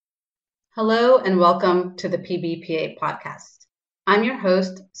Hello and welcome to the PBPA podcast. I'm your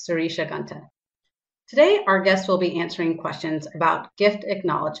host, Surisha Gunta. Today, our guest will be answering questions about gift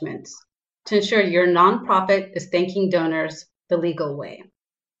acknowledgements to ensure your nonprofit is thanking donors the legal way.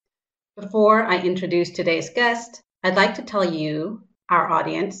 Before I introduce today's guest, I'd like to tell you, our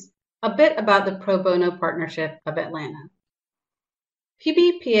audience, a bit about the Pro Bono Partnership of Atlanta.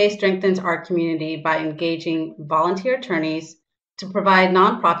 PBPA strengthens our community by engaging volunteer attorneys to provide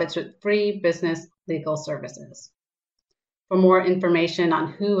nonprofits with free business legal services. For more information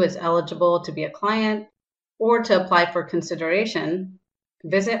on who is eligible to be a client or to apply for consideration,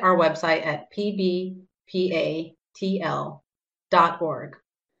 visit our website at pbpatl.org.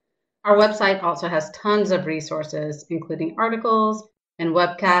 Our website also has tons of resources, including articles and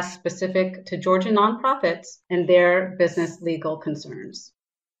webcasts specific to Georgia nonprofits and their business legal concerns.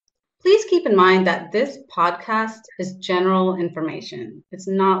 Please keep in mind that this podcast is general information. It's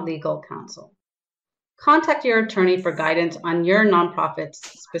not legal counsel. Contact your attorney for guidance on your nonprofit's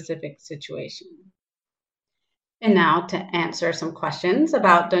specific situation. And now to answer some questions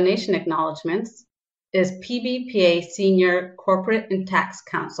about donation acknowledgements is PBPA Senior Corporate and Tax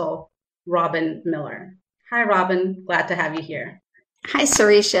Counsel, Robin Miller. Hi, Robin. Glad to have you here. Hi,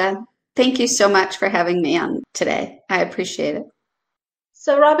 Surisha. Thank you so much for having me on today. I appreciate it.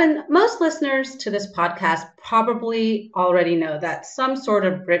 So, Robin, most listeners to this podcast probably already know that some sort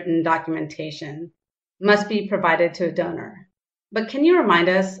of written documentation must be provided to a donor. But can you remind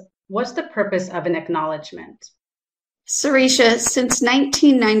us, what's the purpose of an acknowledgement? Surisha, since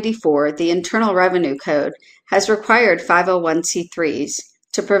 1994, the Internal Revenue Code has required 501c3s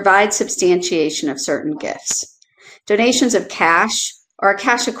to provide substantiation of certain gifts. Donations of cash or a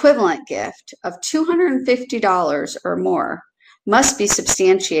cash equivalent gift of $250 or more must be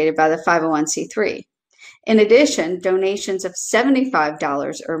substantiated by the 501c3. In addition, donations of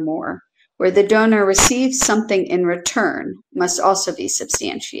 $75 or more, where the donor receives something in return, must also be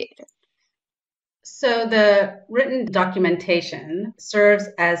substantiated. So the written documentation serves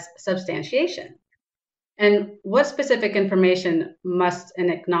as substantiation. And what specific information must an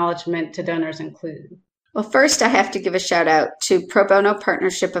acknowledgement to donors include? Well, first I have to give a shout out to Pro Bono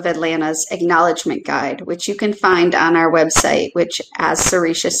Partnership of Atlanta's Acknowledgement Guide, which you can find on our website, which, as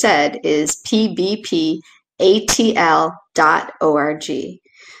Surisha said, is pbpatl.org.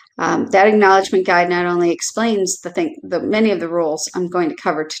 That acknowledgement guide not only explains many of the rules I'm going to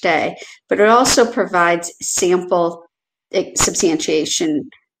cover today, but it also provides sample substantiation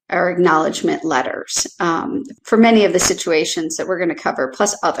or acknowledgement letters for many of the situations that we're going to cover,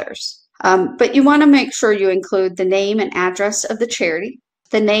 plus others. But you want to make sure you include the name and address of the charity,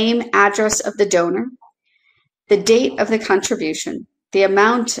 the name, address of the donor, the date of the contribution, the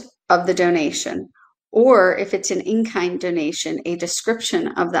amount of the donation, or if it's an in-kind donation, a description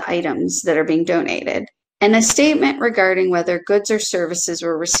of the items that are being donated, and a statement regarding whether goods or services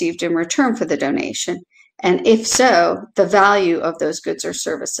were received in return for the donation, and if so, the value of those goods or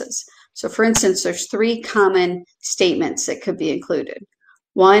services. So for instance, there's three common statements that could be included.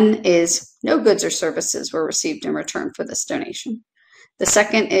 One is no goods or services were received in return for this donation. The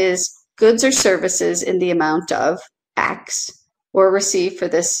second is goods or services in the amount of X were received for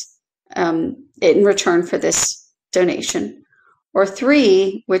this in return for this donation. Or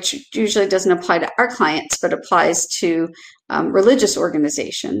three, which usually doesn't apply to our clients but applies to religious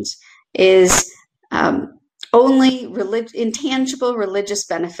organizations, is only intangible religious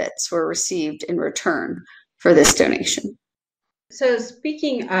benefits were received in return for this donation. So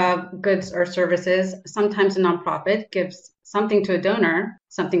speaking of goods or services, sometimes a nonprofit gives something to a donor,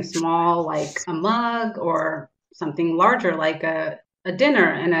 something small like a mug, or something larger like a dinner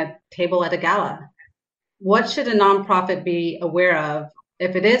and a table at a gala. What should a nonprofit be aware of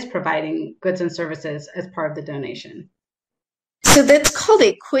if it is providing goods and services as part of the donation? So that's called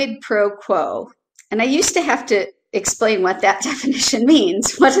a quid pro quo. And I used to have to explain what that definition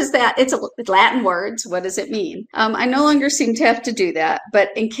means. What is that? It's Latin words. What does it mean? I no longer seem to have to do that,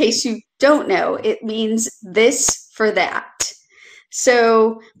 but in case you don't know, it means this for that.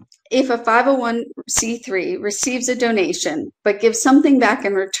 So if a 501c3 receives a donation but gives something back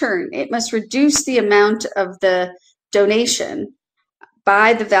in return, it must reduce the amount of the donation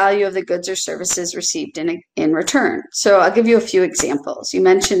by the value of the goods or services received in return. So I'll give you a few examples. You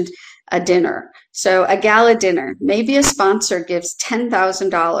mentioned a dinner. So a gala dinner, maybe a sponsor gives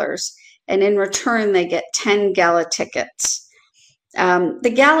 $10,000 and in return they get 10 gala tickets.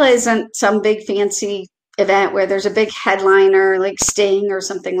 The gala isn't some big fancy event where there's a big headliner like Sting or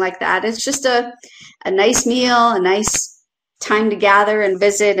something like that. It's just a nice meal, a nice time to gather and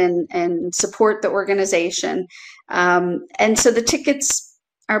visit and support the organization. And so the tickets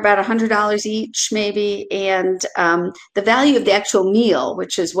are about $100 each, maybe, and the value of the actual meal,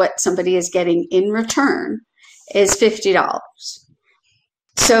 which is what somebody is getting in return, is $50.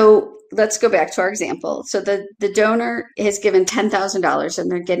 So let's go back to our example. So the donor has given $10,000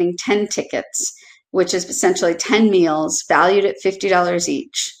 and they're getting 10 tickets, which is essentially 10 meals valued at $50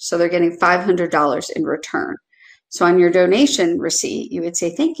 each. So they're getting $500 in return. So on your donation receipt, you would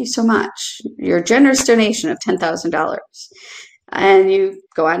say, thank you so much, your generous donation of $10,000. And you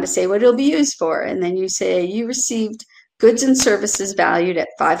go on to say what it'll be used for. And then you say you received goods and services valued at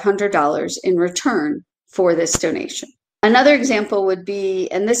 $500 in return for this donation. Another example would be,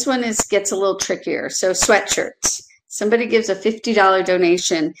 and this one gets a little trickier, so sweatshirts. Somebody gives a $50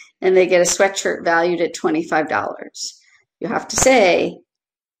 donation and they get a sweatshirt valued at $25. You have to say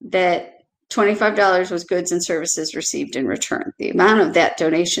that $25 was goods and services received in return. The amount of that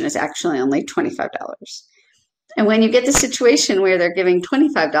donation is actually only $25. And when you get the situation where they're giving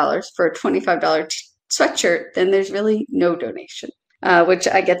 $25 for a $25 sweatshirt, then there's really no donation, which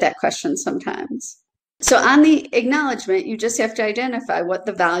I get that question sometimes. So on the acknowledgement, you just have to identify what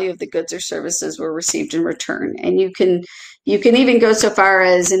the value of the goods or services were received in return. And you can even go so far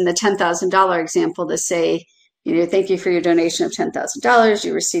as in the $10,000 example to say, thank you for your donation of $10,000.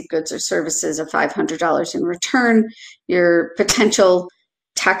 You received goods or services of $500 in return. Your potential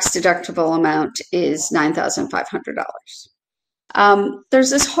tax deductible amount is $9,500. There's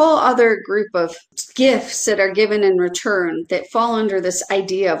this whole other group of gifts that are given in return that fall under this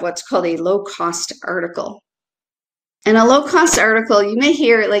idea of what's called a low-cost article. And a low-cost article, you may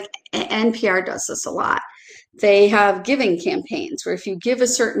hear, like NPR does this a lot. They have giving campaigns where if you give a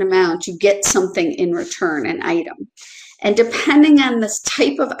certain amount, you get something in return, an item. And depending on this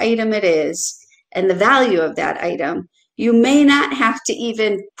type of item it is and the value of that item, you may not have to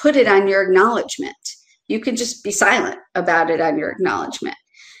even put it on your acknowledgement. You can just be silent about it on your acknowledgement.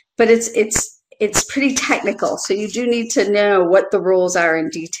 But it's pretty technical, so you do need to know what the rules are in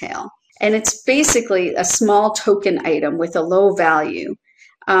detail. And it's basically a small token item with a low value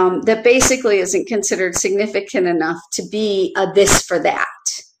that basically isn't considered significant enough to be a this for that.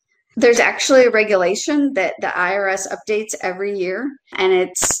 There's actually a regulation that the IRS updates every year, and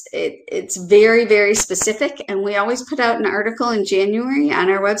it's very, very specific. And we always put out an article in January on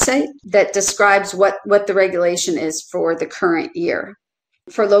our website that describes what the regulation is for the current year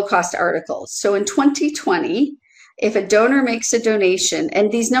for low-cost articles. So in 2020, if a donor makes a donation, and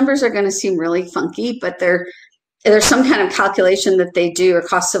these numbers are going to seem really funky, but there's some kind of calculation that they do or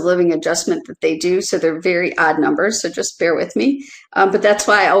cost of living adjustment that they do. So they're very odd numbers. So just bear with me. But that's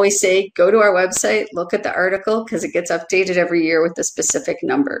why I always say, go to our website, look at the article because it gets updated every year with the specific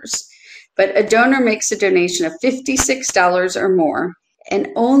numbers. But a donor makes a donation of $56 or more and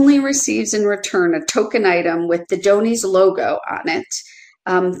only receives in return a token item with the donor's logo on it.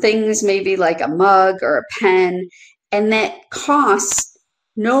 Things maybe like a mug or a pen, and that costs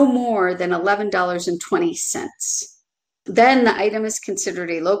no more than $11.20. Then the item is considered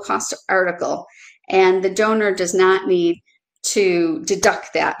a low-cost article, and the donor does not need to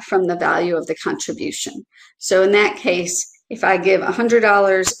deduct that from the value of the contribution. So in that case, if I give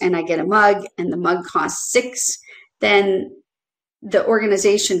 $100 and I get a mug and the mug costs $6, then the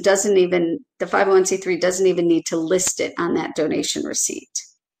organization the 501c3 doesn't even need to list it on that donation receipt.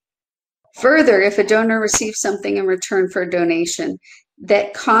 Further, if a donor receives something in return for a donation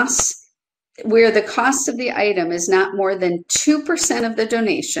that where the cost of the item is not more than 2% of the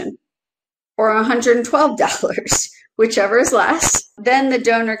donation or $112, whichever is less, then the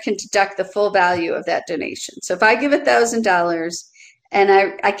donor can deduct the full value of that donation. So if I give $1,000 and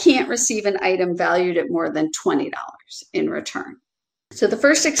I can't receive an item valued at more than $20 in return. So the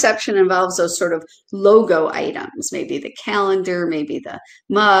first exception involves those sort of logo items, maybe the calendar, maybe the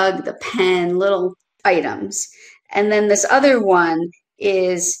mug, the pen, little items. And then this other one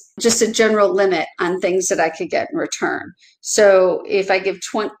is just a general limit on things that I could get in return. So if I give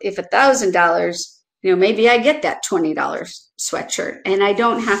 $1,000, maybe I get that $20 sweatshirt, and I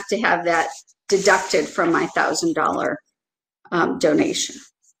don't have to have that deducted from my $1,000 donation.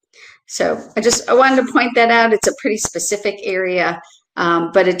 So I wanted to point that out. It's a pretty specific area,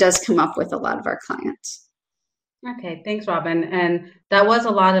 but it does come up with a lot of our clients. Okay, thanks, Robin. And that was a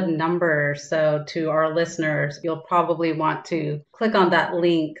lot of numbers. So to our listeners, you'll probably want to click on that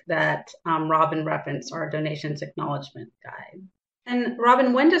link that Robin referenced, our donations acknowledgement guide. And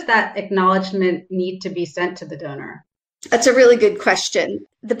Robin, when does that acknowledgement need to be sent to the donor? That's a really good question.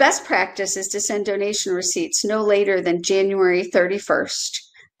 The best practice is to send donation receipts no later than January 31st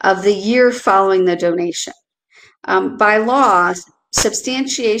of the year following the donation. By law,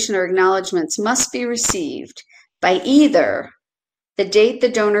 substantiation or acknowledgments must be received by either the date the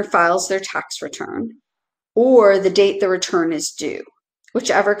donor files their tax return, or the date the return is due,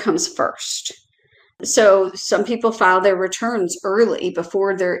 whichever comes first. So some people file their returns early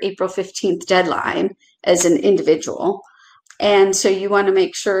before their April 15th deadline as an individual. And so you want to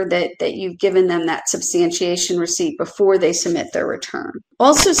make sure that you've given them that substantiation receipt before they submit their return.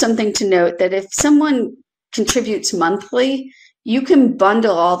 Also, something to note that if someone contributes monthly, you can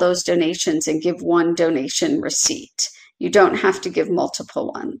bundle all those donations and give one donation receipt. You don't have to give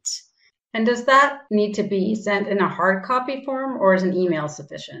multiple ones. And does that need to be sent in a hard copy form, or is an email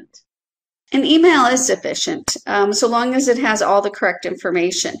sufficient? An email is sufficient, so long as it has all the correct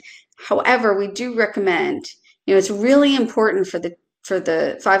information. However, we do recommend, it's really important for the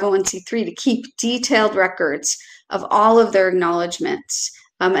 501c3 to keep detailed records of all of their acknowledgments,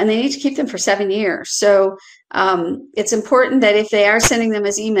 and they need to keep them for 7 years. So it's important that if they are sending them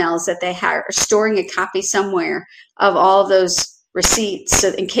as emails, that they are storing a copy somewhere of all of those receipts,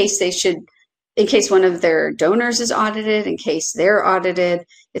 so in case one of their donors is audited, in case they're audited,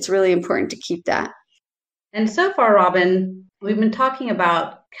 it's really important to keep that. And so far, Robin, we've been talking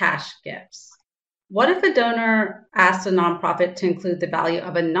about cash gifts. What if a donor asks a nonprofit to include the value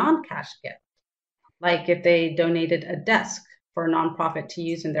of a non-cash gift? Like if they donated a desk for a nonprofit to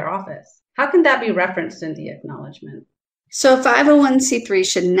use in their office. How can that be referenced in the acknowledgement? So 501c3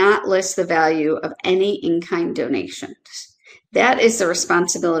 should not list the value of any in-kind donations. That is the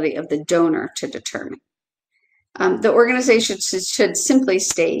responsibility of the donor to determine. The organization should simply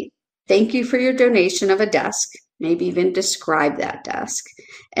state, thank you for your donation of a desk, maybe even describe that desk,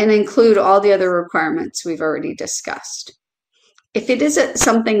 and include all the other requirements we've already discussed. If it is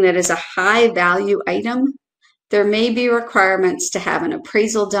something that is a high value item, there may be requirements to have an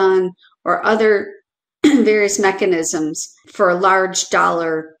appraisal done or other various mechanisms for large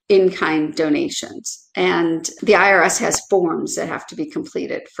dollar in-kind donations. And the IRS has forms that have to be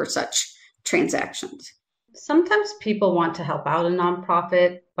completed for such transactions. Sometimes people want to help out a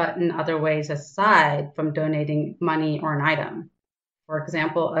nonprofit, but in other ways aside from donating money or an item. For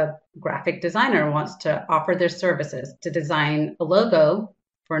example, a graphic designer wants to offer their services to design a logo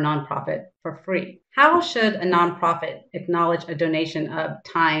for a nonprofit for free. How should a nonprofit acknowledge a donation of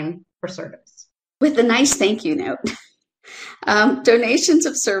time or service? With a nice thank you note. Donations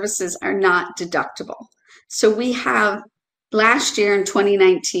of services are not deductible. So we have, last year in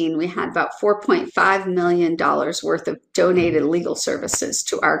 2019, we had about $4.5 million worth of donated legal services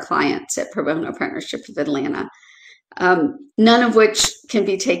to our clients at Pro Bono Partnership of Atlanta, none of which can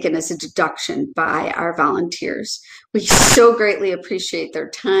be taken as a deduction by our volunteers. We so greatly appreciate their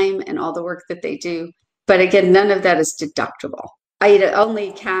time and all the work that they do. But again, none of that is deductible.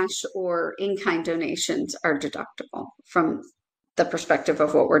 Only cash or in-kind donations are deductible from the perspective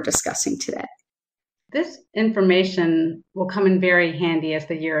of what we're discussing today. This information will come in very handy as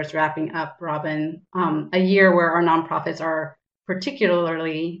the year is wrapping up, Robin, a year where our nonprofits are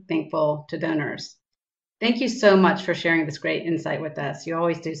particularly thankful to donors. Thank you so much for sharing this great insight with us. You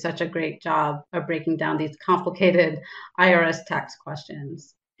always do such a great job of breaking down these complicated IRS tax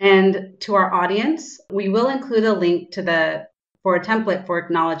questions. And to our audience, we will include a link for a template for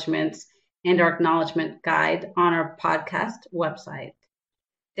acknowledgements and our acknowledgement guide on our podcast website.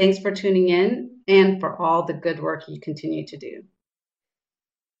 Thanks for tuning in and for all the good work you continue to do.